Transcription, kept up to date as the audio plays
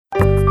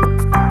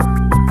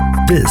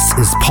This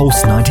is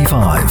Pulse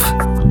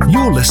 95.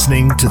 You're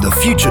listening to the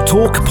Future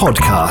Talk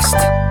podcast.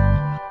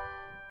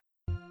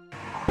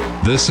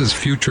 This is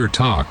Future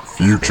Talk.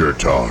 Future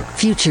Talk.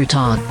 Future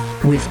Talk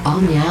with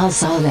Omnia Al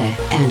Saleh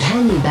and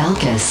Hani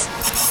Balkis.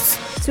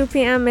 2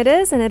 p.m. it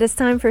is, and it is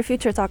time for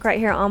Future Talk right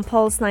here on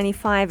Pulse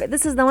 95.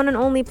 This is the one and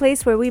only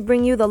place where we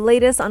bring you the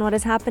latest on what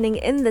is happening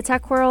in the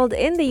tech world,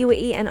 in the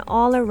UAE, and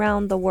all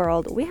around the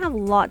world. We have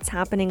lots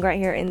happening right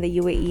here in the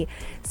UAE,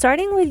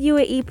 starting with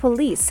UAE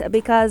Police,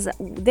 because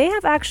they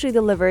have actually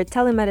delivered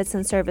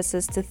telemedicine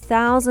services to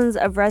thousands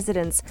of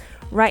residents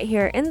right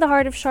here in the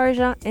heart of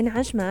Sharjah, in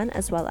Ajman,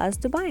 as well as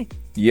Dubai.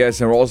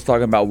 Yes, and we're also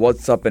talking about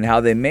what's up and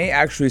how they may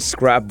actually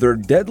scrap their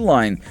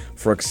deadline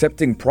for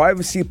accepting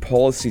privacy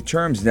policy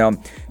terms. Now, it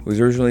was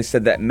originally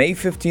said that May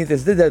 15th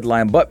is the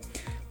deadline, but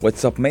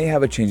what's up may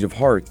have a change of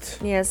heart.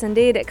 Yes,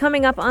 indeed.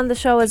 Coming up on the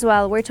show as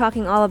well, we're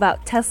talking all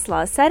about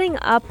Tesla setting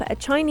up a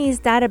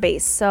Chinese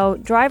database so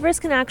drivers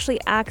can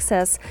actually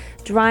access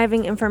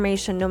driving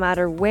information no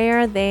matter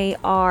where they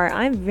are.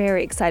 I'm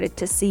very excited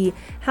to see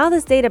how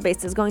this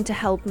database is going to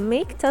help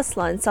make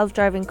Tesla and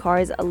self-driving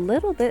cars a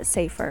little bit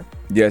safer.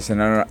 Yes, and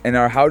in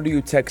our How Do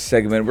You Tech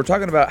segment, we're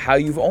talking about how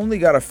you've only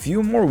got a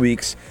few more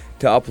weeks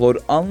to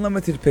upload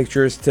unlimited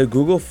pictures to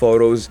Google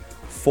Photos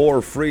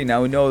for free.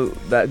 Now, we know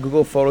that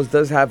Google Photos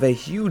does have a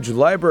huge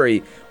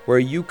library where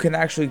you can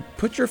actually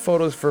put your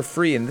photos for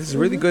free, and this is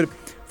really good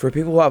for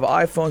people who have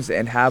iPhones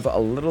and have a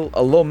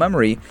low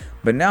memory.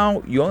 But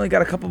now you only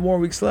got a couple more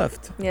weeks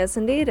left. Yes,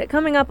 indeed.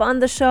 Coming up on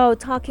the show,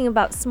 talking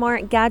about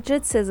smart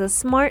gadgets, is a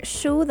smart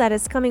shoe that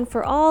is coming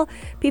for all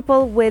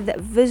people with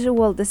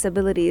visual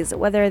disabilities,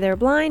 whether they're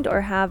blind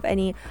or have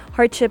any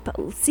hardship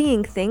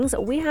seeing things.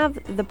 We have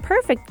the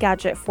perfect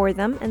gadget for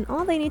them, and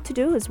all they need to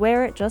do is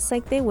wear it just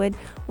like they would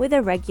with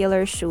a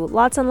regular shoe.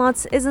 Lots and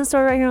lots is in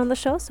store right here on the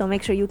show, so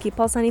make sure you keep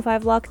Pulse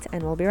 95 locked,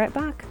 and we'll be right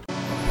back.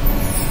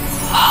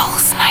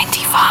 Pulse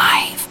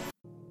 95.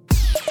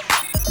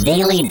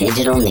 Daily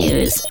digital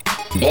news.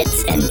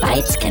 Bits and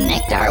bytes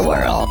connect our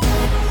world.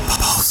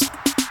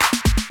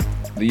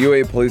 The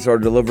UAE police are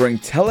delivering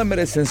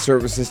telemedicine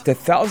services to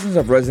thousands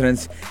of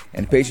residents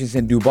and patients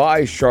in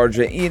Dubai,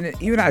 Sharjah, and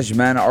even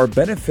Ajman are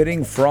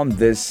benefiting from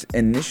this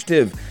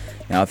initiative.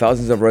 Now,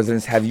 thousands of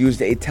residents have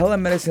used a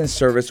telemedicine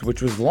service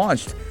which was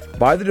launched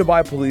by the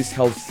Dubai Police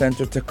Health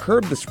Center to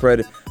curb the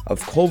spread of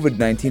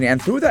COVID-19.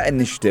 And through that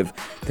initiative,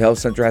 the health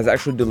center has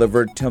actually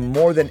delivered to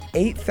more than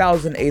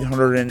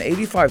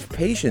 8,885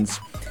 patients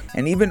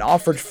and even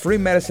offered free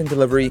medicine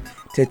delivery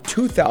to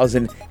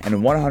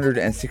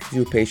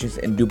 2,162 patients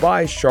in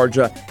Dubai,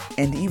 Sharjah,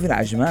 and even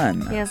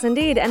Ajman. Yes,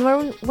 indeed.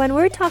 And when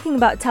we're talking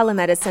about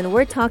telemedicine,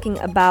 we're talking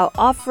about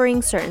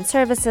offering certain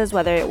services,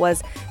 whether it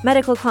was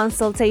medical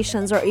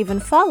consultations or even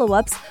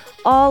follow-ups,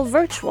 all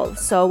virtual.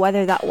 So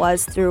whether that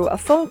was through a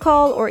phone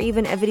call or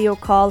even a video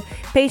call,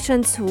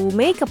 patients who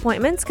make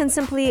appointments can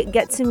simply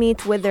get to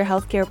meet with their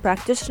healthcare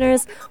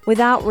practitioners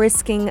without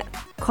risking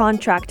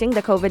contracting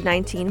the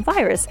COVID-19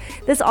 virus.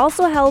 This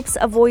also helps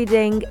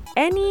avoiding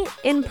any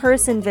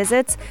in-person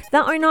visits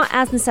that are not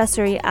as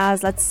necessary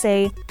as, let's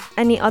say,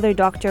 any other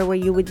doctor where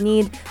you would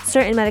need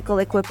certain medical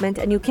equipment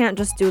and you can't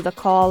just do the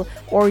call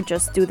or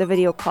just do the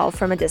video call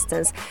from a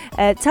distance.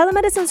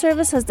 Telemedicine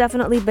service has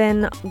definitely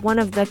been one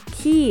of the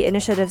key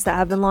initiatives that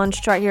have been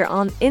launched right here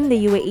in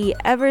the UAE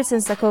ever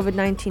since the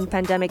COVID-19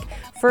 pandemic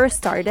first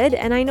started.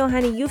 And I know,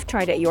 Hani, you've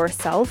tried it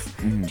yourself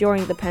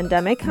during the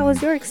pandemic. How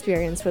was your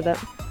experience with it?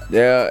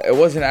 Yeah, it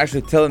wasn't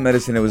actually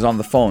telemedicine, it was on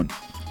the phone.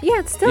 Yeah,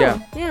 it's still. Yeah.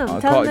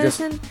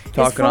 Telemedicine,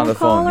 talking on the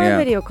phone, or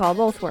video call,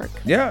 both work.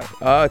 Yeah,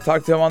 I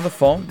talked to him on the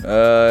phone.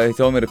 He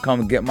told me to come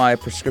and get my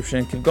prescription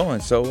and keep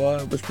going. So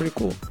it was pretty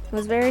cool. It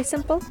was very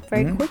simple,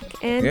 very quick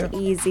and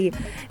easy.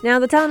 Now,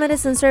 the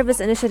telemedicine service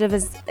initiative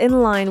is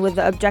in line with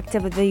the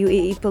objective of the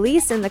UAE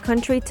police in the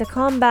country to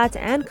combat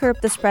and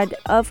curb the spread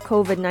of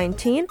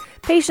COVID-19.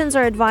 Patients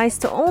are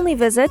advised to only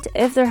visit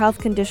if their health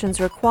conditions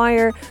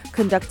require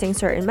conducting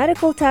certain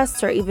medical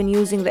tests or even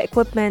using the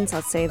equipment,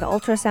 let's say the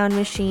ultrasound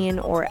machine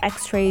or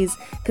x-rays,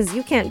 because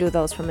you can't do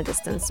those from a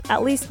distance,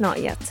 at least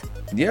not yet.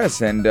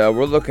 Yes, and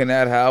we're looking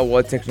at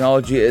how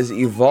technology is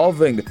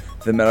evolving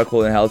the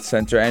medical and health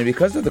center, and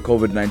because of the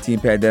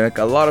COVID-19 pandemic,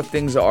 a lot of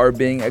things are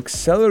being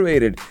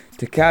accelerated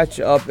to catch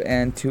up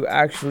and to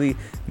actually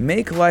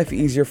make life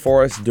easier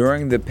for us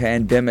during the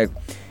pandemic.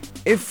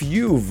 If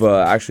you've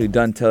actually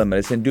done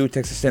telemedicine, do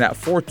text us in at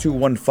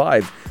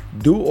 4215.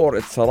 Do or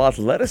Salat.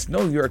 Let us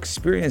know your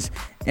experience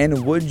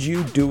and would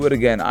you do it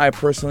again? I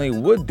personally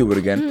would do it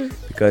again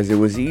because it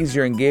was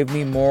easier and gave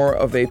me more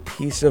of a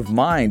peace of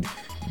mind.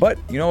 But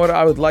you know what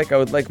I would like? I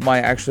would like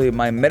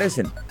my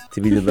medicine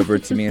to be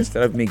delivered to me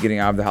instead of me getting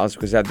out of the house,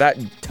 because at that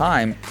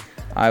time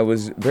I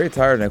was very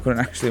tired and I couldn't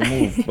actually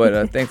move.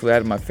 But thankfully I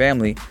had my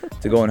family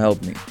to go and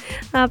help me.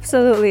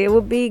 Absolutely. It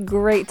would be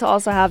great to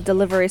also have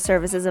delivery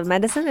services of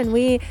medicine. And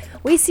we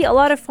see a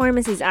lot of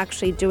pharmacies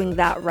actually doing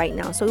that right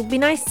now. So it would be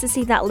nice to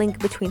see that link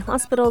between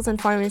hospitals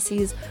and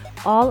pharmacies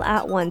all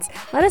at once.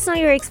 Let us know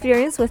your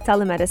experience with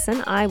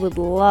telemedicine. I would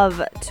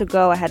love to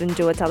go ahead and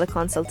do a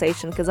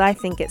teleconsultation because I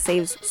think it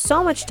saves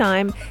so much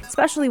time,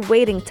 especially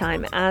waiting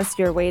time as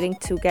you're waiting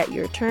to get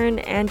your turn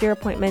and your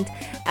appointment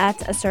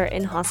at a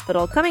certain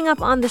hospital. Coming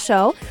up on the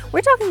show,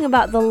 we're talking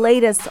about the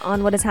latest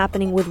on what is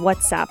happening with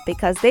WhatsApp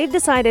because they've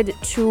decided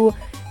to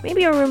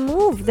maybe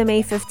remove the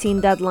May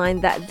 15 deadline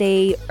that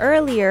they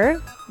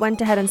earlier went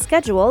ahead and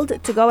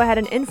scheduled to go ahead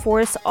and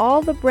enforce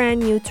all the brand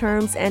new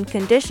terms and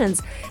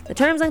conditions. The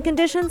terms and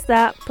conditions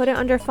that put it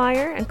under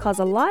fire and cause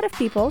a lot of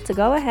people to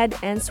go ahead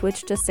and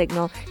switch to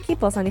Signal.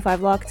 Keep Pulse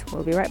 95 locked.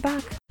 We'll be right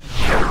back.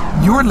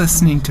 You're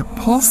listening to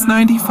Pulse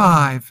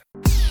 95.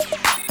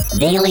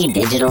 Daily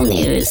digital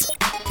news.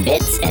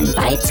 Bits and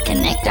bytes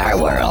connect our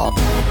world.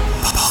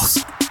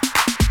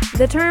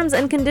 The terms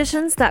and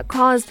conditions that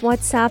caused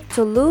WhatsApp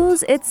to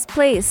lose its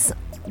place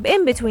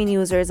in between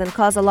users and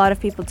cause a lot of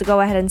people to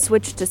go ahead and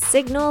switch to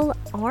Signal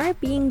are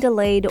being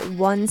delayed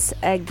once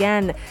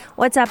again.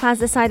 WhatsApp has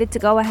decided to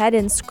go ahead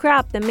and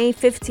scrap the May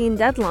 15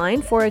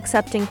 deadline for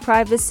accepting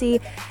privacy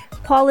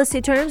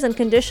policy terms and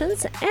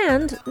conditions,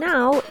 and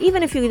now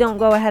even if you don't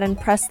go ahead and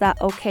press that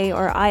OK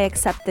or I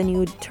accept the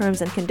new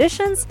terms and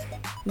conditions,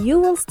 you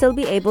will still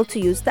be able to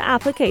use the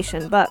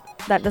application, but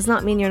that does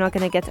not mean you're not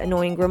going to get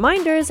annoying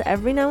reminders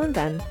every now and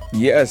then.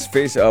 Yes,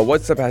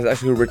 WhatsApp has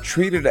actually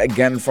retreated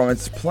again from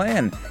its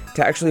plan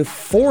to actually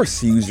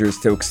force users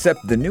to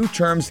accept the new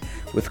terms,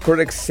 with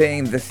critics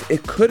saying that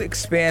it could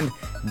expand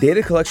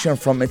data collection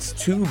from its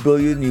 2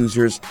 billion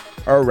users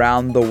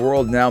around the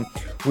world. Now,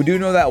 we do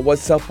know that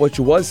WhatsApp, which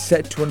was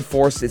set to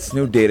enforce its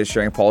new data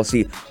sharing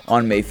policy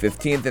on May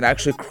 15th, and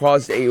actually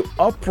caused a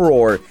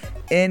uproar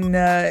in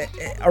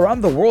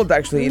around the world,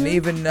 actually, and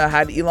even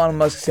had Elon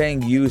Musk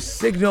saying use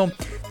Signal.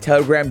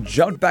 Telegram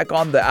jumped back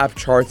on the app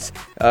charts.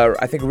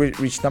 I think it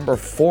reached number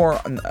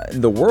 4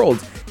 in the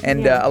world,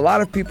 and a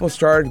lot of people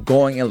started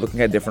going and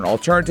looking at different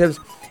alternatives.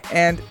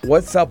 And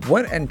WhatsApp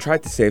went and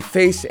tried to save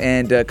face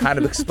and kind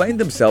of explain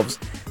themselves,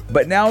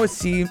 but now it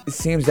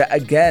seems that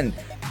again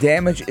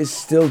damage is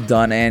still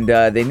done, and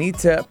they need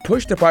to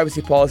push the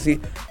privacy policy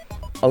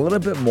a little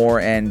bit more,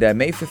 and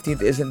May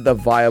 15th isn't the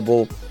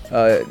viable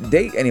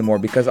date anymore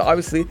because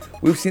obviously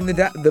we've seen the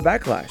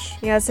backlash.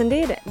 Yes,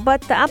 indeed.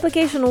 But the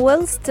application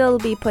will still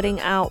be putting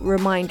out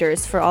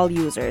reminders for all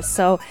users.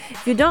 So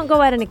if you don't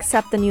go ahead and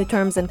accept the new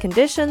terms and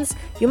conditions,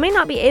 you may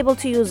not be able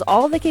to use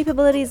all the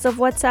capabilities of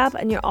WhatsApp,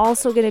 and you're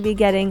also going to be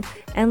getting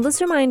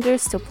endless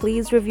reminders to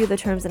please review the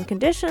terms and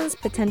conditions,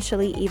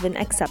 potentially even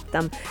accept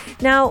them.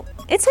 Now,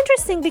 it's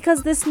interesting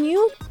because this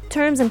new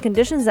terms and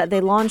conditions that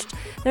they launched,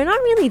 they're not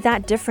really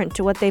that different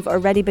to what they've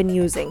already been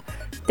using.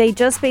 They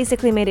just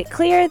basically made it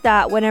clear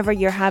that whenever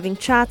you're having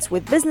chats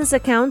with business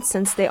accounts,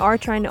 since they are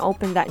trying to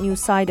open that new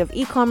side of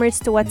e-commerce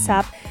to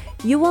WhatsApp,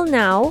 you will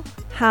now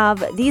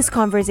have these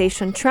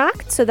conversations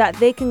tracked so that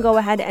they can go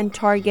ahead and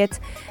target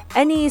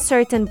any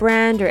certain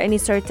brand or any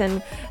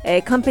certain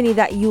company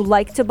that you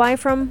like to buy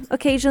from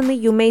occasionally.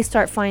 You may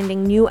start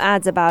finding new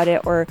ads about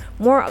it or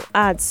more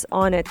ads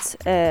on it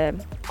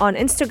on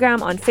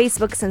Instagram, on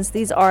Facebook, since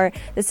these are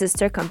the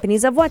sister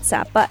companies of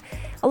WhatsApp. But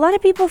a lot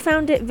of people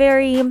found it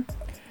very,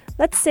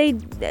 let's say,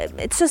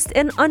 it's just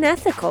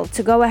unethical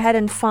to go ahead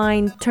and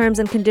find terms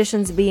and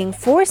conditions being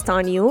forced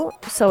on you.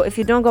 So if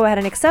you don't go ahead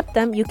and accept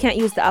them, you can't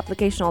use the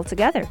application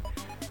altogether.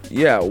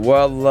 Yeah,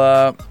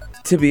 well,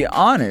 to be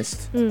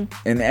honest, in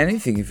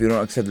anything, if you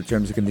don't accept the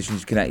terms and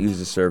conditions, you cannot use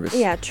the service.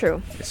 Yeah,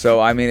 true. So,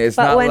 I mean, it's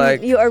but not when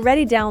like you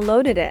already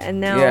downloaded it and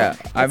now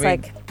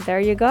like, there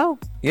you go.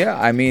 Yeah,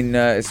 I mean,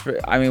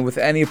 with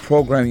any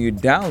program you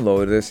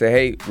download, they say,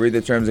 hey, read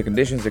the terms and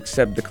conditions,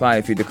 accept, decline.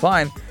 If you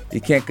decline, you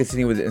can't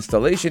continue with the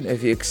installation.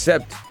 If you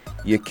accept,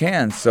 you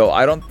can. So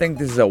I don't think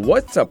this is a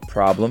WhatsApp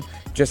problem,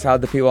 just how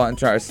the people on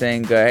Internet are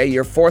saying, hey,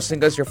 you're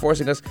forcing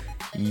us.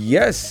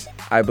 Yes,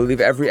 I believe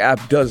every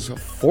app does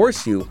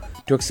force you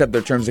to accept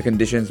their terms and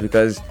conditions,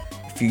 because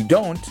if you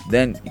don't,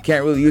 then you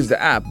can't really use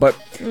the app. But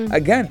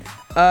again,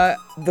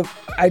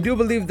 I do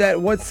believe that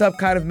WhatsApp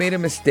kind of made a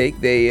mistake.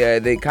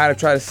 They kind of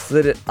try to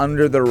slid it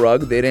under the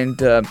rug. They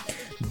didn't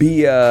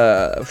be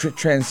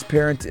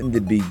transparent in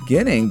the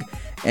beginning,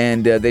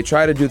 and they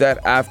tried to do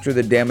that after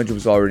the damage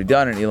was already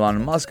done. And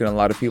Elon Musk and a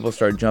lot of people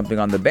started jumping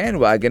on the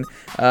bandwagon,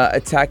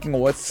 attacking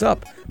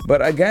WhatsApp.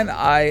 But again,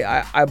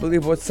 I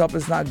believe WhatsApp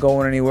is not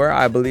going anywhere.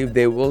 I believe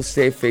they will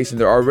save face, and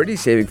they're already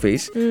saving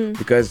face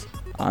because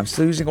I'm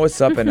still using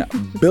WhatsApp,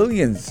 and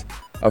billions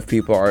of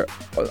people are,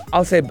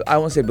 I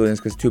won't say billions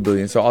because 2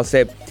 billion. So I'll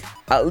say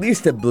at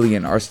least 1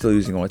 billion are still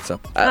using WhatsApp.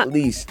 At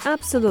least.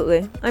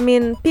 Absolutely. I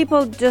mean,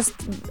 people just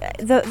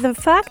the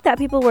fact that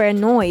people were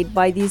annoyed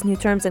by these new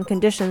terms and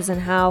conditions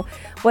and how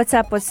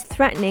WhatsApp was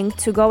threatening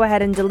to go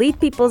ahead and delete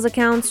people's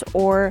accounts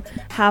or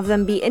have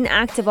them be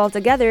inactive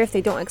altogether if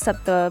they don't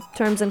accept the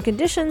terms and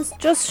conditions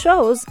just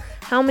shows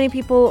how many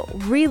people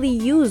really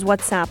use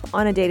WhatsApp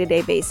on a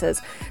day-to-day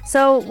basis.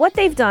 So what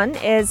they've done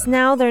is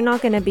now they're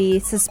not going to be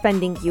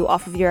suspending you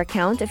off of your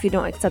account if you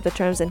don't accept the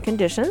terms and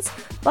conditions,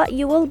 but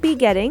you will be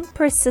getting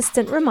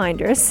persistent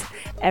reminders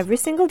every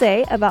single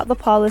day about the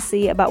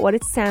policy, about what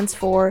it stands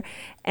for,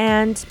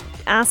 and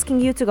asking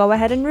you to go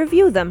ahead and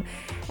review them.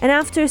 And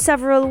after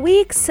several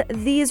weeks,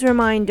 these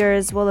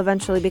reminders will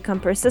eventually become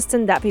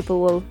persistent, that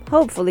people will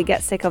hopefully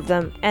get sick of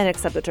them and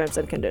accept the terms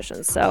and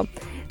conditions. So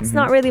it's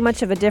not really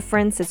much of a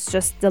difference. It's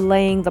just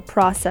delaying the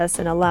process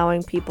and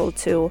allowing people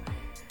to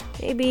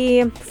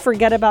maybe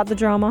forget about the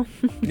drama.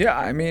 Yeah,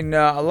 I mean,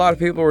 a lot of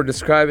people were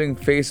describing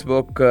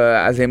Facebook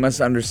as a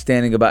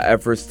misunderstanding about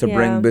efforts to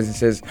bring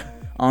businesses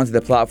onto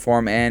the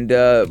platform. And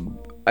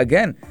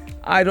again,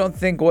 I don't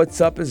think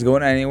WhatsApp is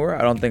going anywhere.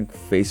 I don't think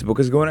Facebook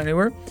is going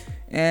anywhere.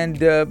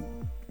 And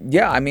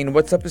I mean,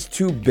 WhatsApp is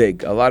too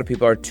big. A lot of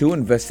people are too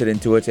invested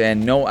into it,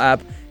 and no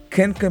app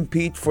can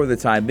compete for the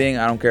time being.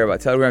 I don't care about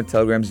Telegram.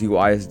 Telegram's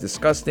UI is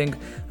disgusting.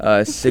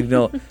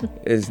 Signal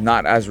is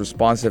not as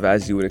responsive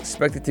as you would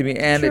expect it to be.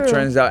 And It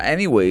turns out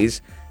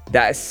anyways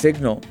that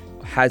Signal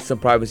had some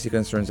privacy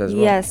concerns as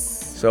well. Yes.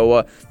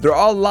 So they're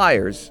all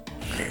liars.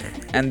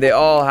 And they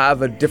all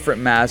have a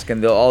different mask,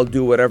 and they'll all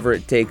do whatever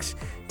it takes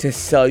to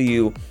sell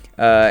you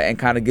and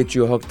kind of get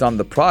you hooked on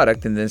the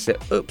product, and then say,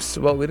 oops,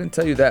 well, we didn't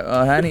tell you that,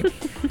 honey.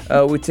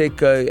 We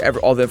take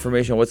all the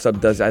information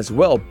WhatsApp does as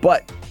well,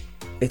 but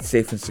it's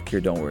safe and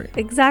secure, don't worry.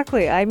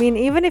 Exactly. I mean,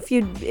 even if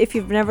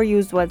you've never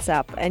used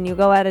WhatsApp and you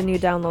go out and you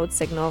download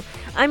Signal,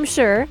 I'm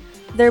sure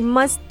there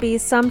must be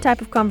some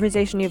type of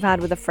conversation you've had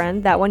with a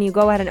friend that when you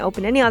go ahead and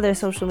open any other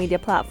social media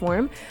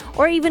platform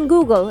or even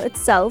Google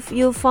itself,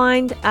 you'll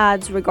find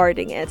ads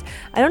regarding it.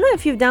 I don't know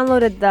if you've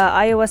downloaded the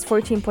iOS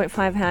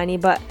 14.5, Hani,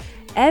 but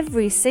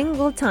every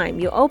single time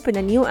you open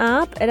a new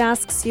app, it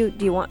asks you,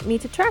 do you want me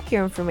to track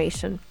your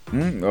information? Do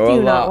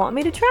you not want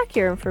me to track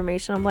your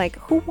information? I'm like,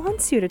 who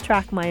wants you to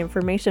track my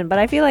information? But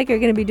I feel like you're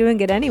going to be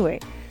doing it anyway.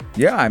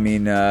 Yeah, I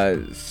mean,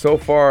 so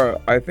far,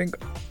 I think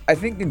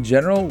in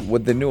general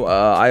with the new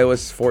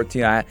iOS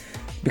 14,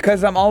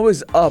 because I'm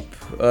always up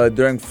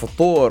during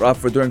futur, up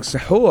for during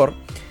suhoor,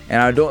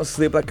 and I don't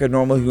sleep like a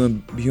normal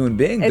human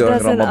being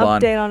during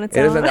Ramadan. It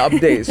doesn't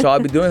update. So I'll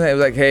be doing that. It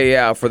was like,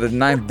 hey, for the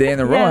 9th day in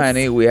a row,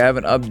 honey, we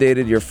haven't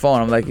updated your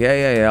phone. I'm like,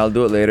 yeah, I'll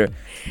do it later.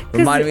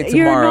 Remind me tomorrow.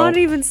 You're not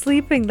even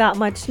sleeping that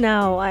much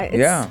now.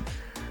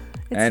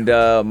 And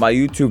my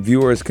YouTube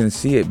viewers can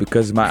see it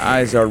because my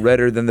eyes are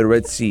redder than the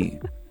Red Sea.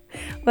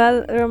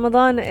 Well,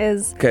 Ramadan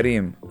is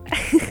Kareem.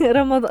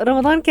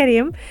 Ramadan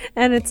Kareem,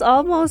 and it's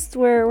almost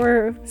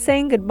we're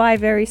saying goodbye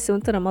very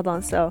soon to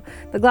Ramadan, so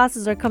the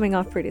glasses are coming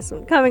off pretty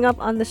soon. Coming up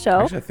on the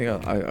show. Actually, I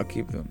think I'll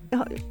keep them.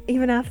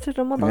 Even after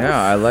Ramadan?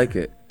 Yeah, I like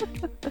it.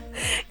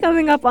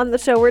 Coming up on the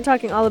show, we're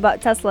talking all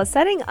about Tesla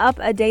setting up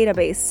a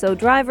database so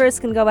drivers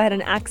can go ahead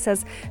and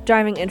access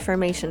driving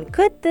information.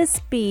 Could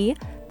this be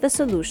the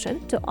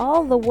solution to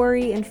all the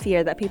worry and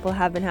fear that people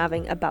have been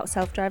having about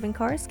self-driving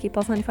cars? Keep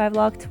Pulse 95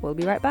 locked. We'll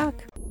be right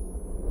back.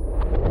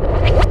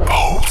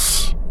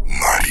 Pulse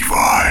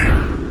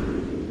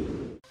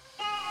 95.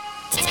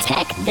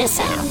 Check this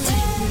out.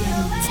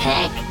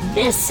 Check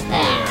this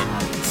out.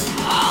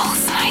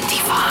 Pulse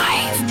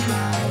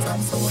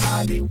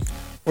 95.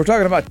 We're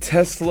talking about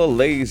Tesla,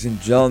 ladies and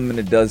gentlemen.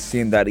 It does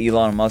seem that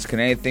Elon Musk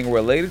and anything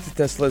related to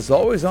Tesla is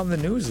always on the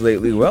news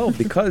lately. Well,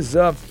 because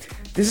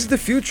this is the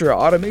future.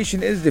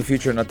 Automation is the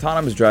future, and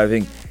autonomous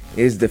driving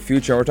is the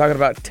future. And we're talking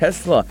about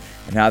Tesla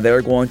and how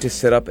they're going to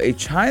set up a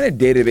China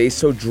database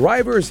so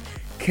drivers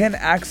can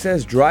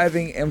access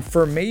driving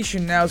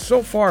information. Now,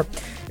 so far,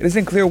 it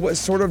isn't clear what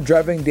sort of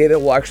driving data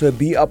will actually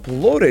be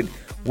uploaded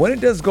when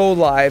it does go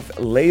live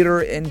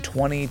later in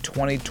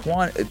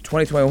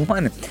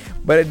 2021.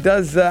 But it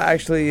does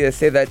actually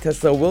say that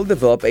Tesla will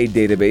develop a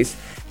database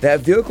that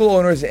vehicle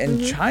owners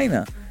in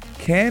China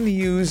can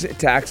use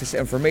to access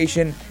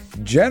information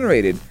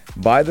generated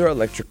by their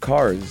electric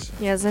cars.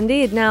 Yes,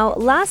 indeed. Now,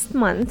 last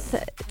month,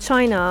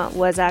 Tesla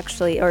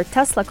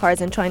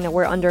cars in China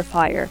were under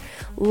fire.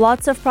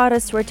 Lots of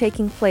protests were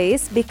taking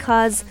place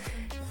because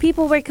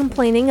people were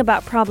complaining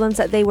about problems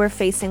that they were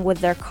facing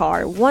with their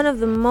car. One of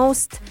the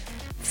most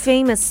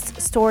famous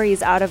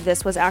stories out of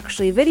this was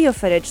actually video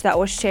footage that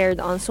was shared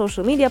on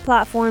social media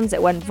platforms.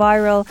 It went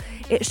viral.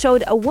 It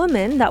showed a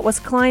woman that was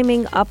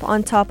climbing up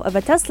on top of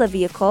a Tesla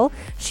vehicle.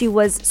 She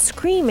was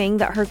screaming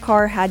that her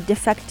car had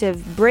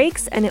defective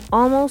brakes and it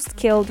almost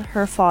killed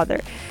her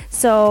father.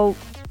 So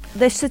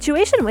the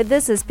situation with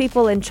this is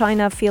people in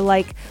China feel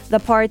like the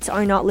parts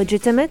are not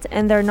legitimate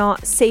and they're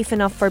not safe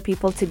enough for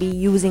people to be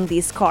using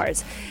these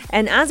cars.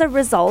 And as a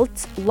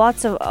result,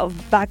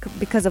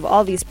 because of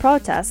all these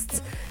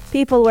protests,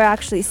 people were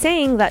actually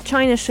saying that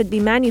China should be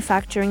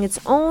manufacturing its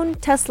own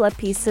Tesla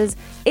pieces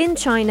in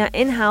China,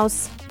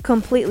 in-house,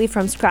 completely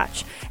from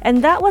scratch.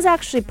 And that was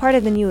actually part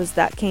of the news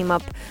that came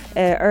up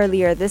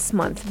earlier this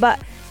month. But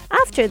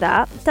after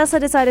that, Tesla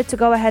decided to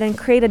go ahead and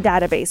create a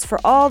database for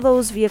all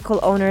those vehicle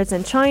owners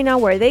in China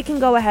where they can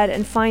go ahead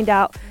and find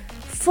out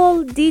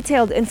full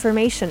detailed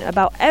information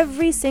about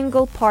every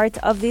single part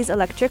of these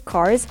electric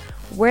cars,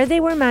 where they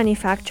were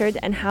manufactured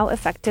and how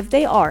effective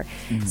they are.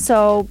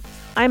 So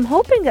I'm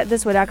hoping that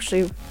this would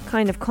actually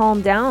kind of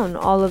calm down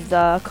all of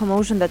the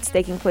commotion that's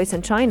taking place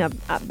in China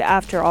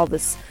after all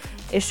this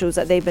issues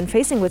that they've been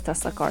facing with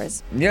Tesla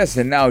cars. Yes,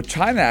 and now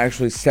China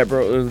actually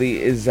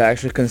separately is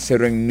actually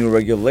considering new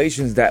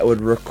regulations that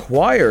would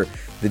require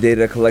the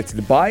data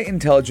collected by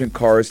intelligent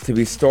cars to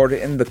be stored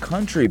in the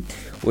country,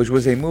 which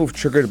was a move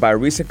triggered by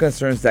recent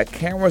concerns that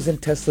cameras in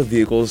Tesla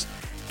vehicles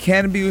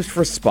can be used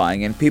for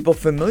spying, and people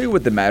familiar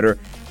with the matter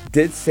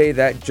did say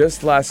that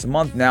just last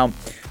month. Now,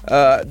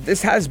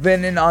 this has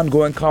been an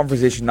ongoing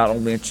conversation not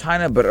only in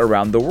China but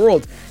around the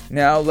world.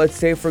 Now, let's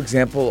say, for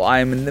example,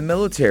 I'm in the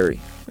military,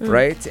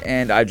 right?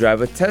 And I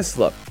drive a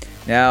Tesla.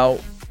 Now,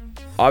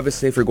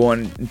 obviously, if you're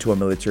going into a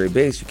military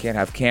base, you can't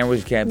have cameras,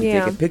 you can't be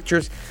taking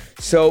pictures.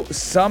 So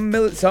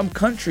some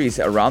countries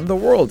around the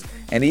world,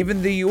 and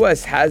even the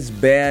U.S., has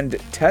banned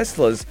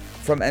Teslas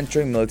from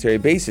entering military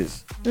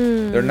bases.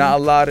 They're not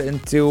allowed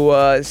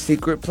into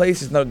secret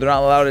places. No, they're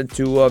not allowed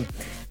into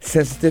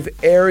sensitive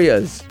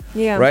areas,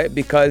 right?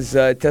 Because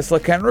Tesla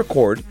can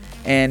record,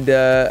 and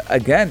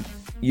again,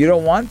 you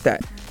don't want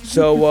that.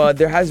 So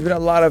there has been a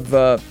lot of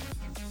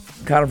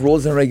kind of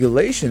rules and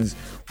regulations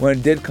when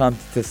it did come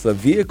to Tesla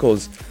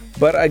vehicles.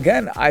 But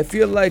again, I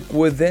feel like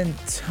within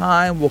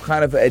time we'll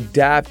kind of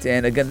adapt.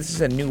 And again, this is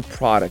a new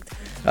product.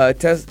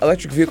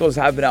 Electric vehicles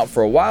have been out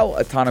for a while.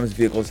 Autonomous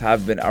vehicles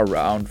have been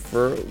around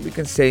for, we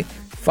can say,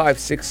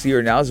 5-6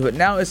 years now. But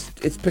now it's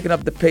picking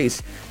up the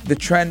pace. The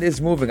trend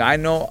is moving. I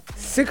know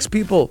 6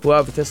 people who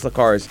have Tesla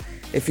cars.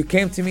 If you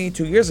came to me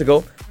 2 years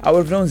ago, I would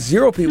have known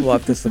 0 people who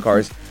have Tesla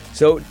cars.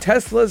 So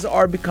Teslas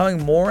are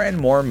becoming more and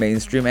more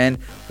mainstream. And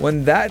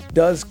when that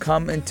does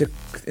come into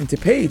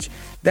page,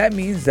 that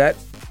means that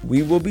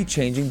we will be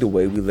changing the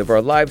way we live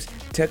our lives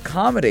to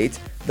accommodate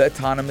the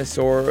autonomous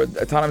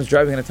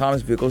driving and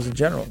autonomous vehicles in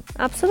general.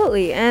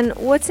 Absolutely. And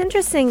what's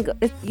interesting,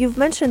 you've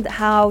mentioned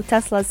how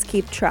Teslas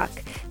keep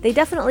track. They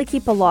definitely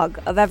keep a log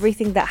of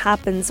everything that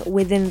happens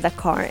within the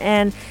car.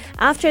 And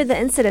after the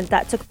incident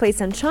that took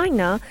place in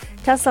China,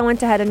 Tesla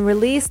went ahead and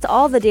released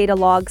all the data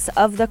logs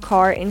of the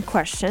car in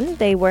question.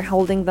 They were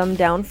holding them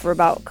down for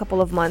about a couple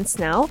of months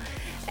now.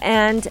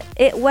 And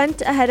it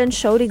went ahead and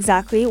showed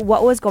exactly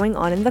what was going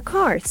on in the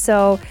car.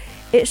 So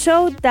it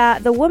showed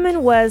that the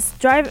woman was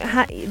driving.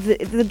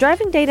 The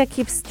driving data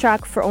keeps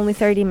track for only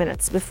 30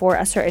 minutes before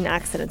a certain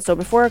accident. So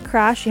before a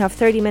crash, you have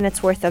 30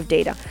 minutes worth of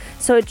data.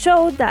 So it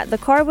showed that the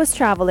car was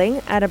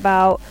traveling at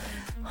about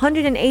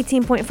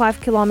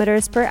 118.5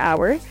 kilometers per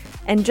hour.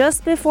 And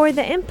just before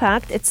the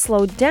impact, it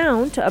slowed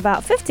down to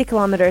about 50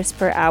 kilometers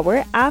per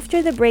hour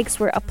after the brakes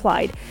were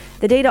applied.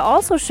 The data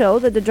also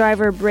showed that the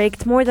driver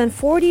braked more than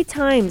 40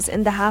 times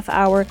in the half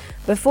hour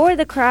before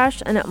the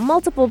crash, and at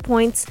multiple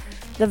points,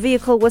 the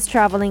vehicle was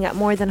traveling at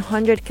more than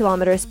 100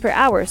 kilometers per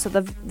hour. So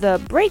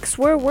the brakes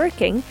were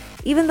working,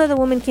 even though the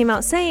woman came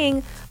out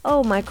saying,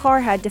 "Oh, my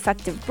car had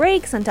defective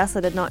brakes and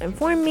Tesla did not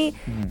inform me."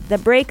 The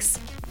brakes,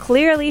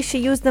 clearly she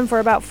used them for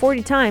about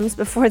 40 times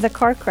before the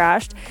car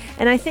crashed.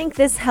 And I think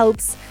this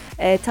helps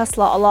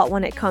Tesla a lot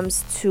when it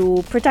comes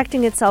to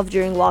protecting itself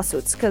during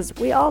lawsuits, because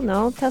we all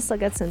know Tesla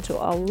gets into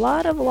a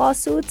lot of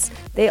lawsuits.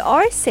 They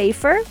are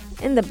safer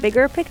in the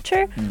bigger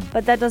picture,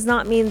 but that does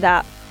not mean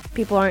that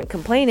people aren't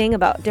complaining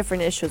about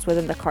different issues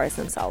within the cars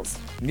themselves.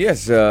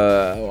 Yes,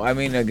 I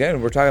mean,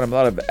 again, we're talking about a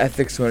lot of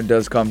ethics when it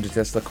does come to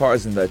Tesla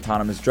cars and the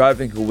autonomous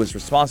driving, who was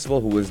responsible,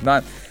 who was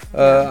not.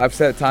 I've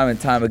said it time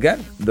and time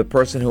again, the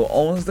person who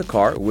owns the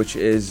car, which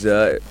is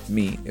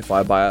me, if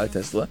I buy a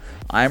Tesla,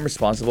 I am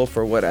responsible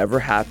for whatever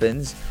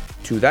happens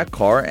to that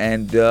car.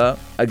 And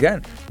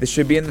again, this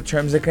should be in the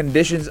terms and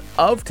conditions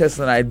of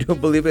Tesla, and I do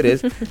believe it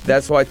is.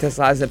 That's why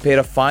Tesla hasn't paid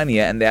a fine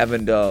yet, and they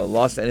haven't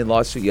lost any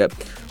lawsuit yet.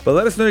 But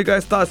let us know your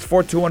guys' thoughts.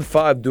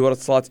 4215 Dual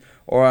Slots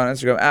or on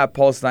Instagram at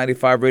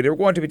Pulse95 Radio. We're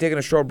going to be taking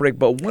a short break,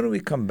 but when we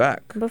come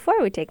back,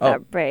 before we take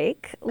that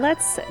break,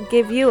 let's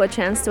give you a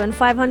chance to win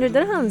 500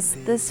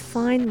 dirhams this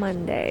fine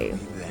Monday.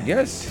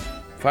 Yes,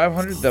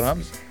 500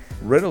 dirhams.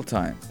 Riddle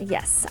time.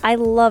 Yes, I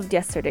loved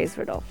yesterday's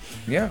riddle.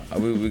 Yeah,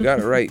 we got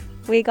it right.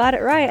 We got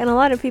it right, and a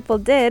lot of people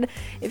did.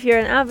 If you're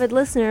an avid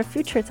listener of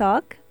Future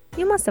Talk,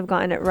 you must have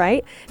gotten it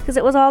right, because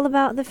it was all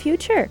about the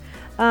future.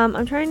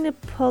 I'm trying to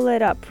pull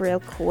it up real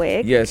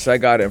quick. Yes, I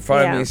got it in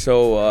front of me.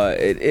 So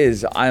it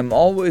is, I'm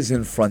always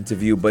in front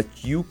of you, but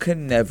you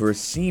can never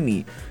see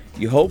me.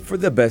 You hope for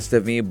the best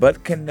of me,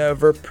 but can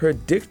never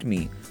predict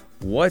me.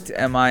 What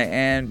am I?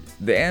 And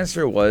the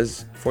answer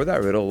was, for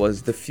that riddle,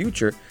 was the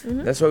future.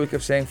 That's why we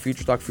kept saying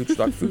Future Talk, Future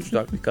Talk, Future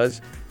Talk, because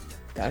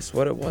that's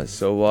what it was.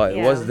 So it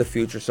was the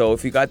future. So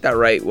if you got that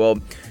right, well,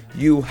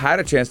 you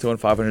had a chance to win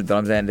 500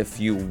 dirhams, and if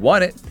you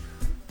won it,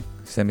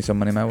 send me some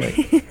money my way.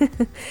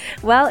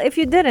 Well, if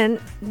you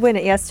didn't win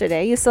it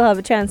yesterday, you still have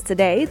a chance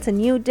today. It's a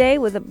new day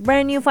with a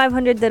brand new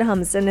 500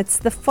 dirhams, and it's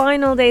the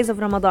final days of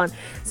Ramadan.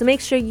 So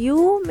make sure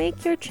you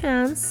make your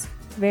chance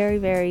very,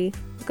 very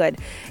good.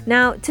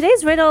 Now,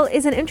 today's riddle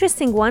is an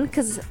interesting one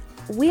because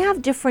we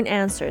have different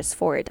answers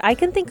for it. I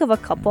can think of a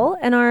couple,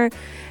 and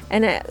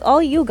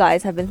all you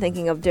guys have been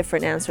thinking of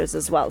different answers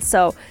as well.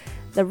 So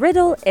the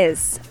riddle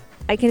is,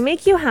 I can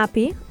make you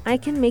happy, I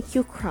can make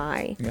you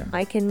cry,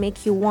 I can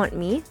make you want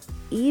me,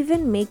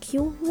 even make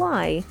you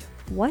lie.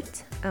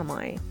 What am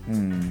I?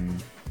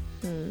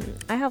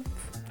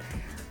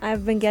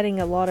 I've been getting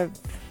a lot of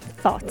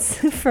thoughts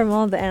from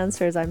all the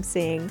answers I'm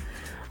seeing.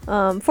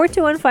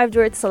 4215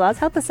 Durat Salat,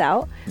 help us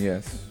out.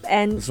 Yes.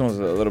 And this one's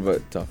a little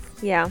bit tough.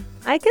 Yeah,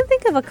 I can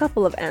think of a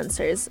couple of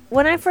answers.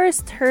 When I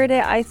first heard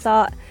it, I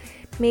thought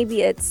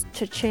maybe it's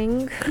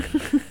cha-ching.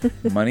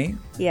 Money?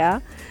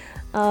 Yeah.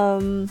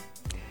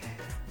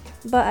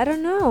 But I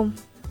don't know.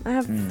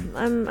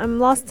 I'm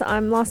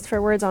lost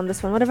for words on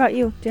this one. What about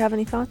you? Do you have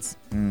any thoughts?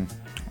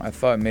 I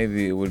thought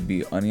maybe it would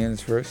be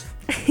onions first.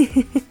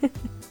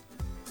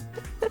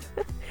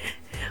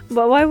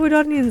 But why would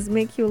onions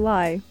make you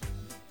lie?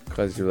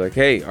 Because you're like,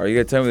 hey, are you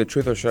going to tell me the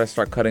truth or should I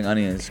start cutting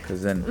onions?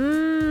 Because then...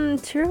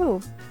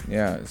 True.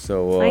 Yeah,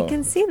 so... I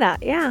can see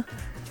that, yeah.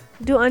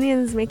 Do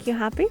onions make you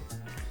happy?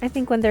 I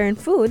think when they're in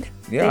food,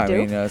 yeah, they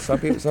do. I mean, some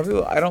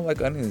people, I don't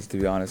like onions, to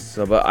be honest.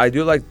 So, but I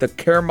do like the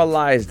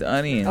caramelized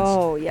onions.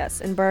 Oh,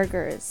 yes, and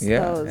burgers.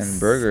 Yeah, Those and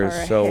burgers.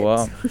 are a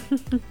So,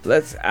 hit.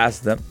 let's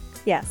ask them.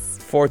 Yes.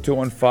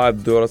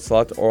 4215 Durat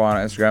Salat or on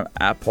Instagram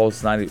at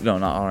Pulse90. No,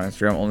 not on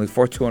Instagram. Only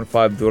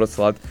 4215 Durat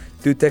Salat.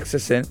 Do text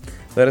us in.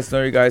 Let us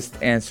know your guys'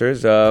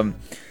 answers.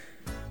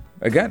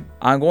 Again,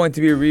 I'm going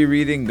to be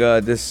rereading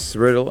this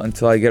riddle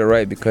until I get it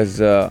right because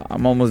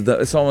I'm almost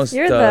done. It's almost.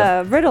 You're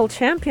the riddle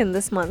champion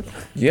this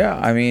month. Yeah,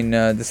 I mean,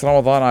 this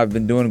Ramadan I've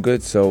been doing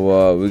good,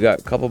 so we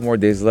got a couple more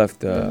days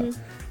left.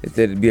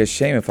 It'd be a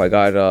shame if I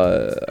got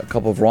a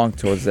couple of wrong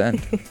towards the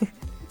end.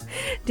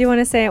 Do you want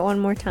to say it one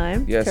more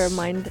time? Yes. To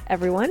remind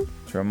everyone?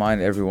 To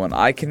remind everyone,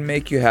 I can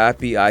make you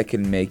happy, I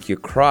can make you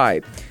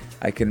cry,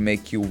 I can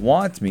make you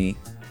want me,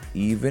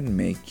 even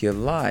make you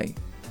lie.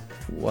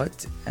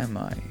 What am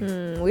I?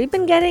 We've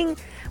been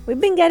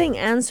getting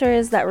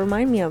answers that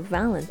remind me of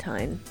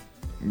Valentine.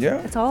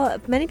 Yeah. It's all.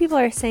 Many people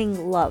are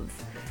saying love.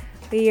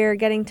 We are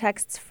getting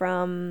texts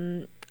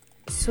from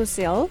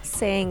Social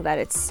saying that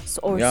it's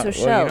Social. Well,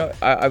 you know,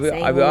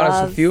 I'll be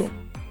honest with you.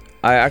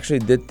 I actually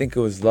did think it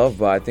was love,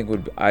 but I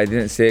think I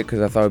didn't say it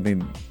because I thought it would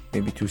be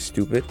maybe too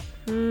stupid.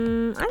 I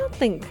don't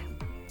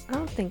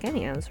think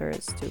any answer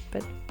is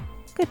stupid.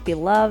 Could be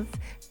love.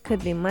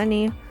 Could be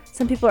money.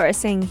 Some people are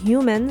saying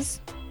humans.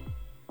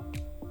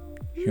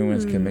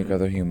 Humans can make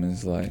other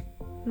humans lie.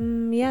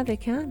 Yeah, they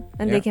can.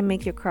 And they can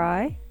make you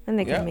cry. And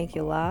they can make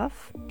you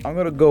laugh. I'm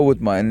going to go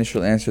with my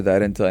initial answer that I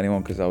didn't tell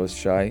anyone because I was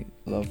shy.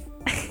 Love.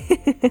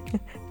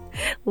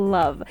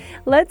 Love.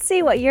 Let's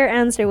see what your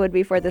answer would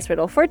be for this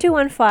riddle.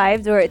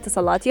 4215 Durat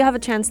Salat. You have a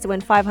chance to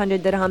win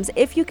 500 dirhams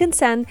if you can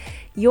send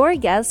your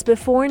guess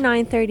before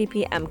 9:30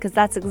 p.m. because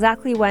that's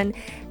exactly when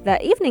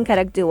the Evening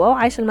Karak duo,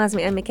 Aisha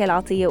Al-Mazmi and Mikhail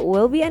Atiyah,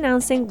 will be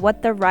announcing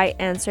what the right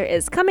answer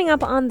is. Coming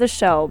up on the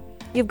show,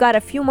 you've got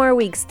a few more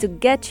weeks to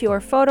get your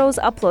photos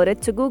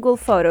uploaded to Google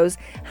Photos.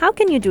 How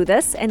can you do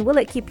this? And will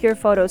it keep your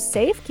photos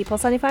safe? Keep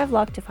Pulse 95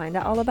 locked to find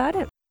out all about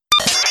it.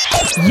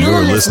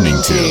 You're listening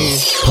to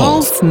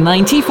Pulse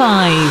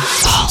 95.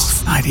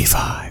 Pulse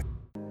 95.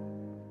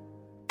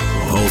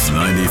 Pulse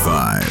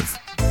 95.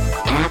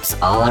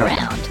 Apps all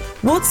around.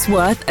 What's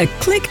worth a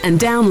click and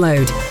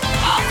download?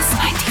 Pulse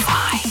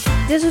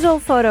 95. Digital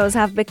photos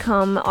have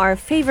become our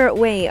favorite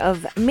way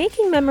of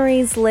making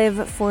memories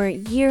live for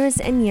years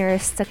and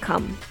years to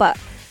come. But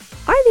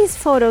are these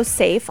photos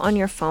safe on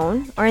your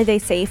phone? Are they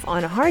safe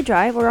on a hard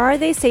drive? Or are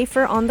they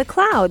safer on the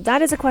cloud?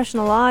 That is a question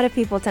a lot of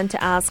people tend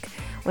to ask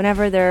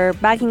whenever they're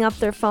backing up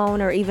their phone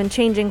or even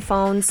changing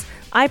phones.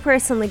 I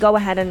personally go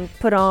ahead and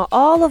put on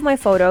all of my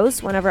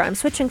photos whenever I'm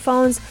switching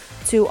phones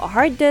to a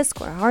hard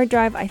disk or a hard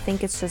drive. I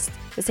think it's just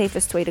the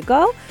safest way to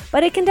go,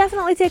 but it can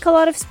definitely take a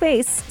lot of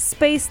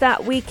space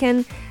that we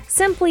can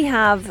simply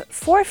have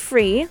for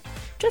free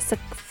just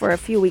for a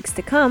few weeks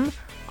to come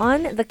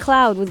on the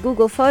cloud with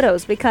Google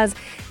Photos, because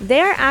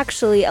they're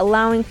actually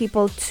allowing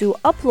people to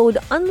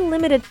upload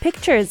unlimited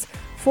pictures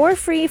for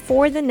free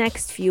for the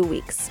next few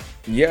weeks.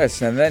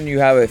 Yes, and then you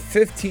have a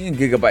 15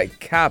 gigabyte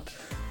cap,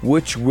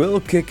 which will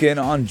kick in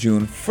on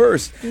June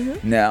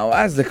 1st. Now,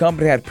 as the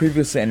company had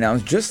previously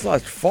announced just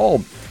last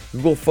fall,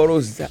 Google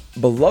Photos'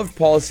 beloved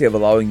policy of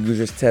allowing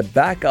users to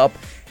back up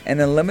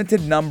an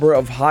unlimited number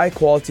of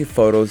high-quality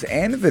photos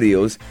and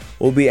videos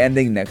will be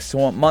ending next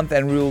month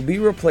and will be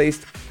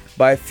replaced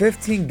by a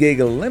 15 gig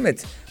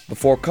limit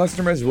before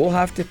customers will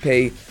have to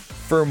pay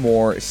for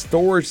more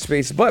storage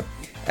space. But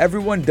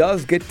everyone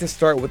does get to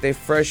start with a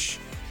fresh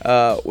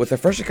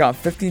account,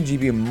 15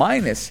 GB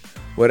minus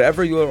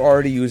whatever you're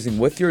already using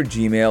with your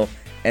Gmail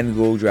and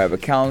Google Drive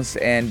accounts,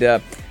 and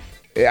it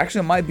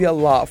actually might be a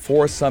lot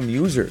for some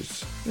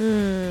users.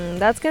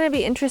 That's going to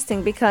be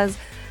interesting because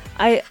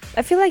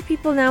I feel like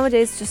people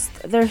nowadays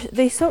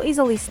they so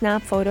easily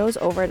snap photos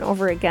over and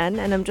over again,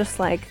 and I'm just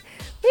like,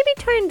 maybe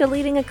try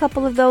deleting a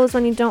couple of those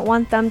when you don't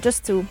want them,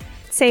 just to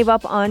save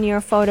up on your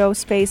photo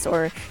space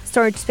or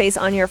storage space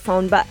on your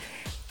phone. But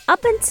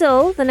up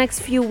until the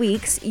next few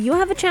weeks, you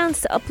have a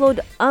chance to upload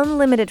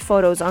unlimited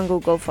photos on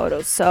Google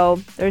Photos.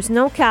 So there's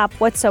no cap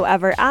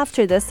whatsoever.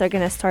 After this, they're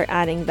going to start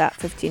adding that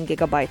 15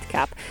 gigabyte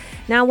cap.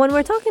 Now, when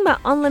we're talking about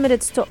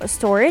unlimited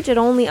storage, it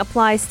only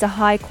applies to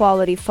high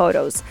quality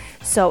photos.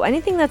 So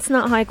anything that's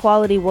not high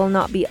quality will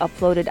not be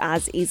uploaded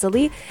as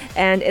easily.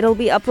 And it'll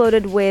be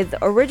uploaded with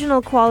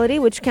original quality,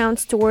 which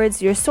counts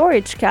towards your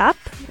storage cap,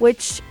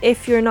 which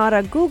if you're not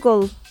a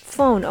Google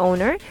phone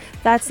owner,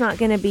 that's not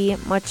going to be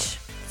much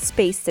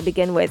space to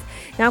begin with.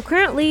 Now,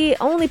 currently,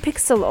 only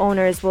Pixel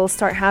owners will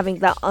start having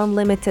that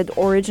unlimited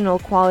original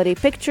quality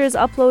pictures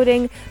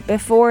uploading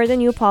before the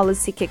new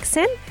policy kicks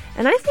in.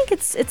 And I think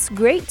it's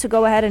great to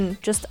go ahead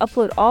and just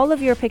upload all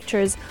of your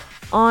pictures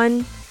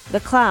on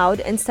the cloud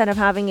instead of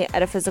having it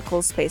at a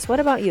physical space. What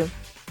about you?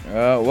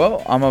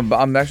 Well,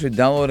 I'm actually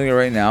downloading it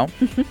right now.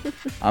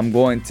 I'm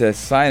going to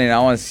sign in. I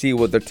want to see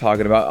what they're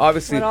talking about.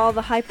 Obviously, what all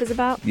the hype is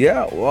about?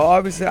 Yeah, well,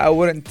 obviously, I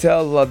wouldn't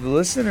tell the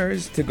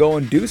listeners to go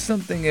and do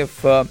something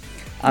if I'm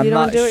you don't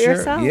not do it sure.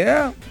 Yourself?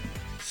 Yeah.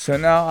 So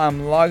now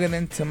I'm logging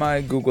into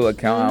my Google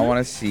account. I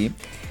want to see.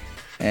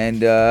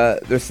 And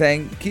they're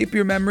saying, keep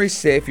your memories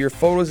safe. Your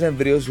photos and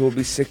videos will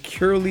be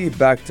securely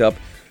backed up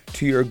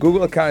to your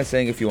Google account. It's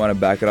saying if you want to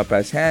back it up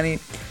as Hani.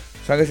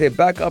 So I'm going to say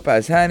back up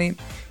as Hani.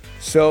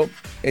 So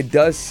it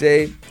does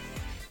say,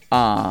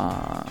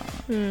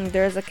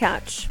 there's a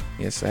catch.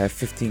 Yes, I have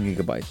 15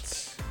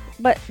 gigabytes.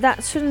 But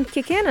that shouldn't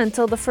kick in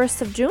until the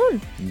 1st of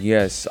June.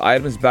 Yes,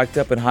 items backed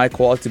up in high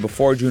quality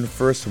before June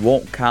 1st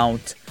won't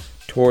count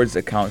towards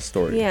account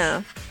storage.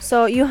 Yeah,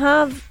 so you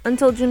have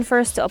until June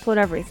 1st to upload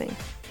everything.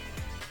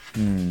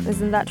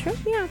 Isn't that true?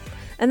 Yeah.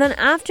 And then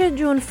after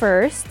June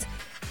 1st,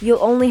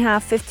 you'll only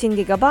have 15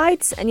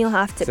 gigabytes and you'll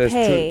have to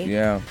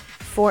pay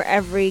for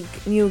every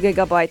new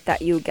gigabyte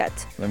that you get.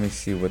 Let me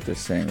see what they're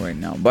saying right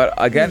now. But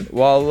again,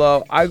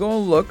 while I go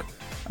and look,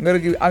 I'm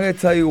gonna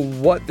tell you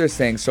what they're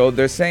saying. So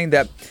they're saying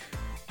that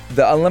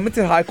the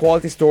unlimited high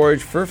quality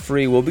storage for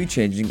free will be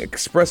changing.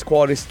 Express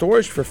quality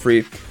storage for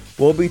free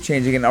will be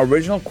changing, and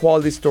original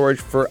quality storage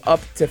for up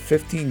to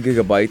 15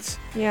 gigabytes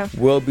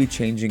will be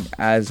changing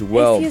as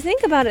well. If you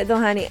think about it though,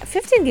 Hani,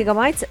 15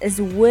 gigabytes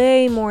is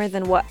way more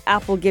than what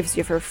Apple gives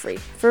you for free.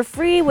 For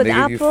free with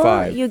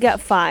Apple, you get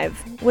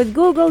 5. With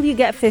Google, you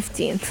get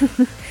 15.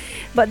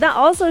 But that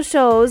also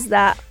shows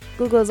that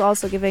Google is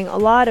also giving a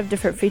lot of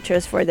different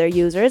features for their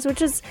users,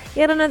 which is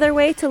yet another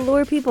way to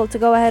lure people to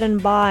go ahead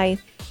and buy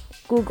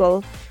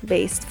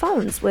Google-based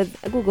phones with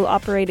a Google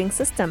operating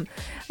system.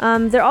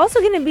 They're also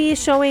going to be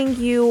showing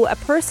you a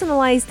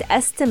personalized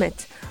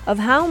estimate of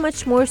how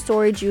much more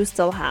storage you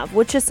still have,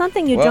 which is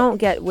something you don't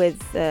get with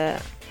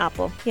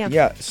Apple.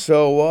 Yeah,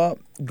 so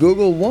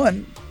Google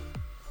One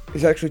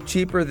is actually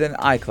cheaper than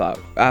iCloud,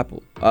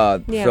 Apple.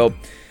 So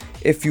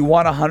if you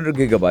want 100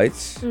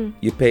 gigabytes,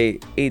 you pay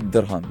 8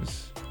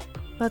 dirhams.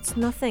 That's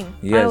nothing.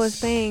 Yes. I was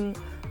paying...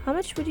 How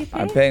much would you pay?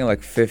 I'm paying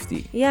like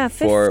 50. Yeah,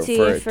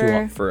 50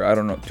 for I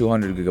don't know,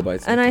 200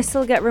 gigabytes. And I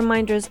still get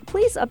reminders,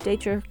 please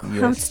update your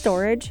cloud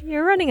storage.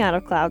 You're running out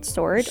of cloud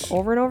storage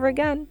over and over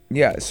again.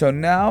 Yeah, so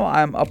now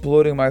I'm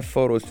uploading my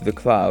photos to the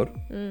cloud.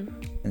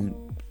 And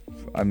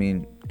I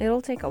mean, it'll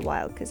take a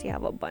while because you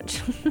have a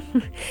bunch.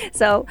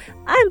 So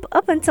I'm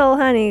up until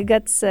Hani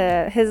gets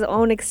his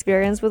own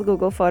experience with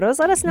Google Photos.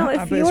 Let us know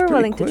if you're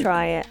willing to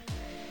try it.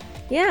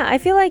 Yeah, I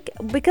feel like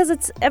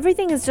because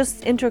everything is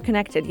just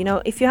interconnected. You know,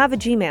 if you have a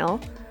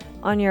Gmail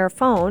on your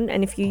phone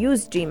and if you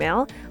use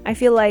Gmail, I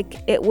feel like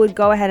it would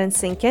go ahead and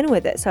sync in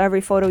with it. So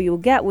every photo you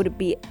get would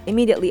be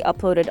immediately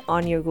uploaded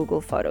on your Google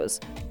Photos.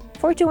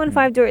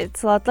 4215 Dur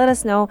Itsalat, let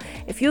us know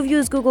if you've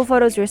used Google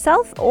Photos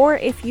yourself or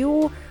if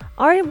you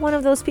are one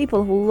of those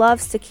people who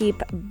loves to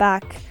keep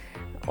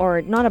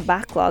or not a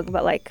backlog,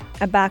 but like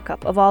a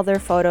backup of all their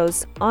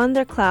photos on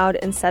their cloud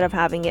instead of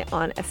having it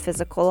on a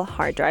physical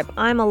hard drive.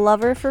 I'm a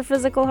lover for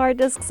physical hard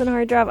disks and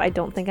hard drive. I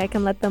don't think I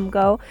can let them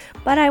go,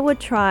 but I would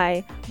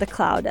try the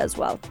cloud as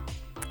well.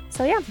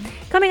 So yeah,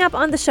 coming up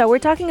on the show, we're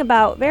talking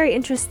about very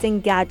interesting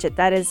gadget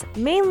that is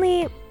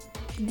mainly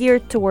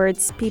geared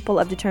towards people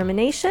of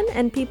determination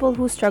and people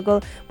who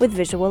struggle with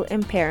visual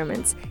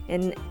impairments.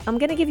 And I'm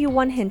going to give you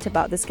one hint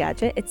about this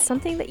gadget. It's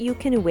something that you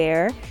can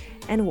wear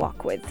and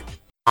walk with.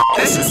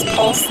 This is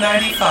Pulse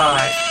 95.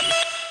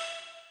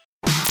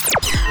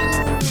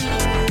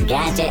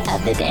 Gadget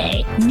of the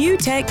day. New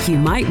tech you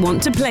might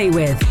want to play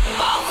with.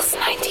 Pulse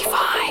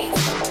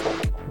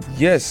 95.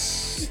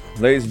 Yes,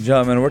 ladies and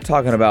gentlemen, we're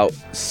talking about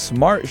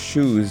smart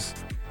shoes.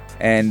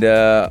 And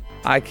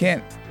I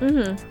can't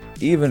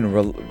even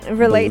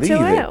relate to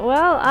it. it.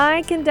 Well,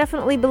 I can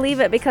definitely believe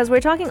it because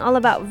we're talking all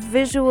about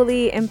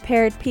visually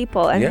impaired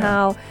people and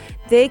how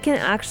they can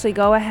actually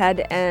go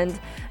ahead and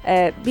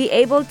be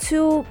able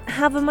to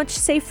have a much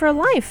safer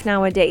life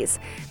nowadays.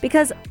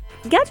 Because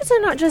gadgets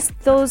are not just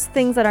those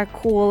things that are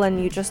cool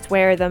and you just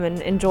wear them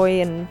and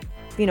enjoy and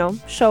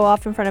show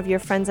off in front of your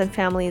friends and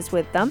families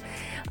with them.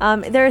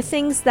 There are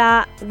things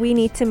that we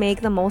need to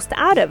make the most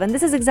out of. And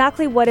this is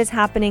exactly what is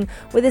happening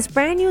with this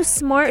brand new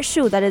smart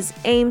shoe that is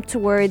aimed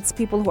towards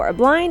people who are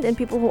blind and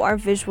people who are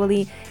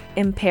visually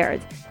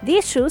impaired.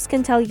 These shoes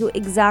can tell you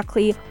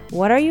exactly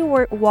what are you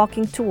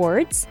walking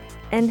towards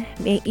and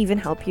may even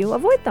help you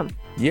avoid them.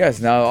 Yes,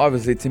 now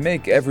obviously to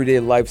make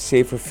everyday life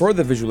safer for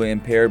the visually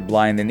impaired,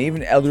 blind, and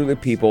even elderly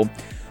people,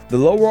 the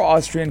Lower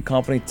Austrian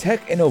company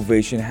Tech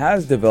Innovation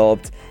has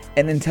developed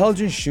an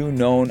intelligent shoe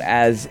known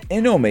as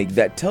InnoMake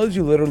that tells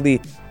you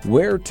literally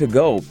where to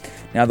go.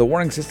 Now, the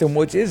warning system,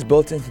 which is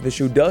built into the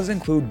shoe, does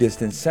include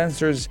distance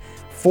sensors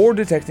for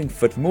detecting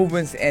foot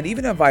movements and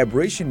even a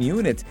vibration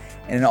unit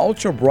and an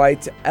ultra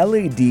bright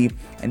LED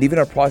and even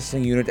a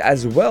processing unit,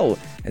 as well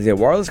as a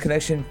wireless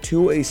connection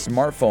to a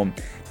smartphone.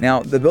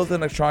 Now, the built-in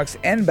electronics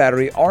and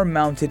battery are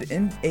mounted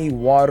in a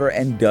water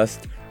and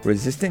dust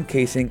resistant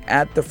casing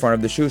at the front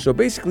of the shoe, so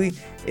basically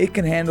it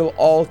can handle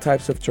all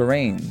types of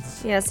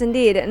terrains. Yes,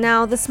 indeed.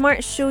 Now, the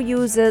smart shoe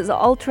uses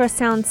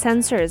ultrasound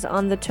sensors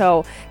on the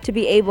toe to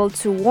be able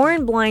to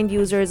warn blind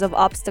users of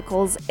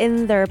obstacles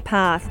in their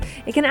path.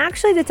 It can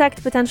actually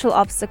detect potential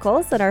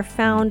obstacles that are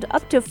found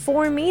up to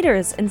 4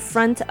 meters in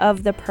front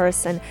of the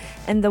person,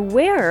 and the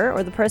wearer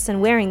or the person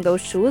wearing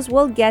those shoes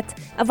will get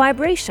a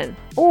vibration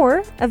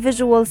or a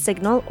visual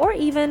signal or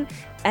even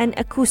an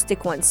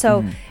acoustic one.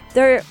 So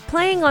they're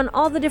playing on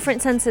all the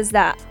different senses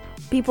that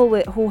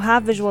people who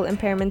have visual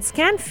impairments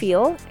can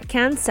feel,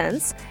 can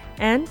sense,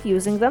 and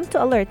using them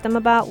to alert them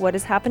about what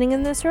is happening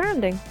in their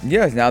surrounding.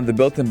 Yes, now the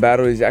built-in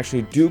batteries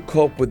actually do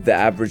cope with the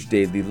average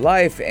daily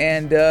life,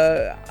 and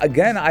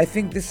again, I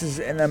think this is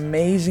an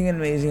amazing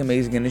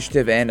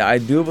initiative, and I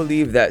do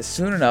believe that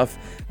soon enough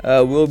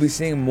we'll be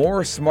seeing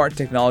more smart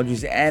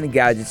technologies and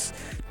gadgets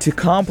to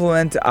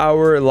complement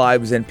our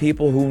lives and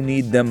people who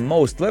need them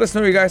most. Let us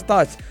know your guys'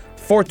 thoughts.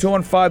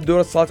 4215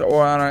 Dura Slot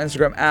or on our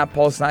Instagram at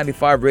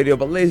Pulse95 Radio.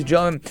 But ladies and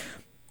gentlemen,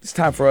 it's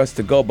time for us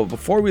to go. But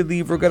before we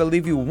leave, we're going to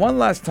leave you one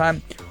last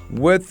time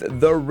with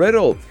the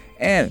riddle.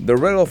 And the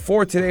riddle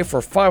for today for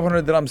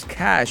 500 dirhams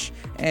cash.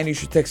 And you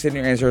should text in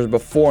your answers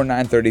before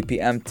 9:30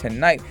 p.m.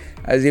 tonight.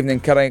 As Evening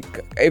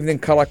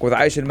Kalak with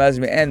Aisha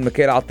Mazmi and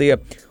Mikhail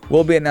Atiyah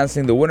will be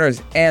announcing the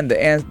winners. And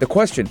the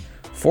question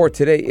for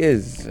today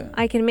is: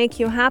 I can make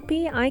you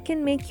happy, I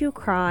can make you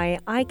cry,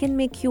 I can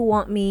make you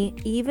want me,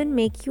 even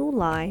make you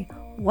lie.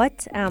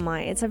 What am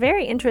I? It's a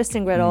very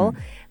interesting riddle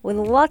with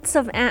lots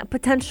of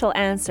potential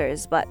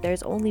answers, but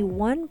there's only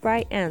one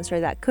right answer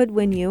that could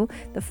win you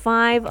the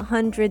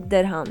 500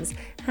 dirhams.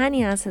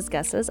 Hani has his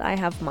guesses, I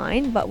have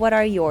mine, but what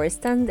are yours?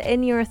 Send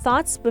in your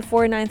thoughts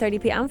before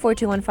 9:30 p.m.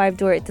 4215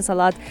 Dura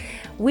Ittisalat.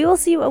 We will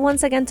see you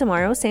once again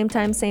tomorrow, same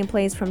time, same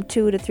place from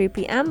 2 to 3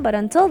 p.m. But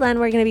until then,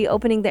 we're going to be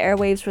opening the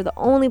airwaves for the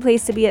only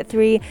place to be at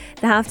 3.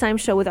 The halftime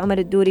show with Omar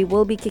Al-Douri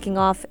will be kicking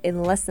off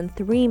in less than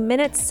 3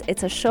 minutes.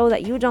 It's a show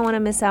that you don't want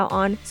to miss out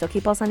on, so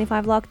keep Pulse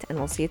 95 locked, and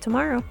we'll see you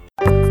tomorrow.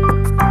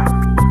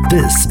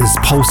 This is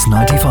Pulse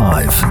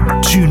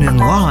 95. Tune in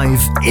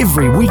live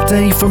every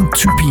weekday from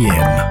 2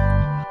 p.m.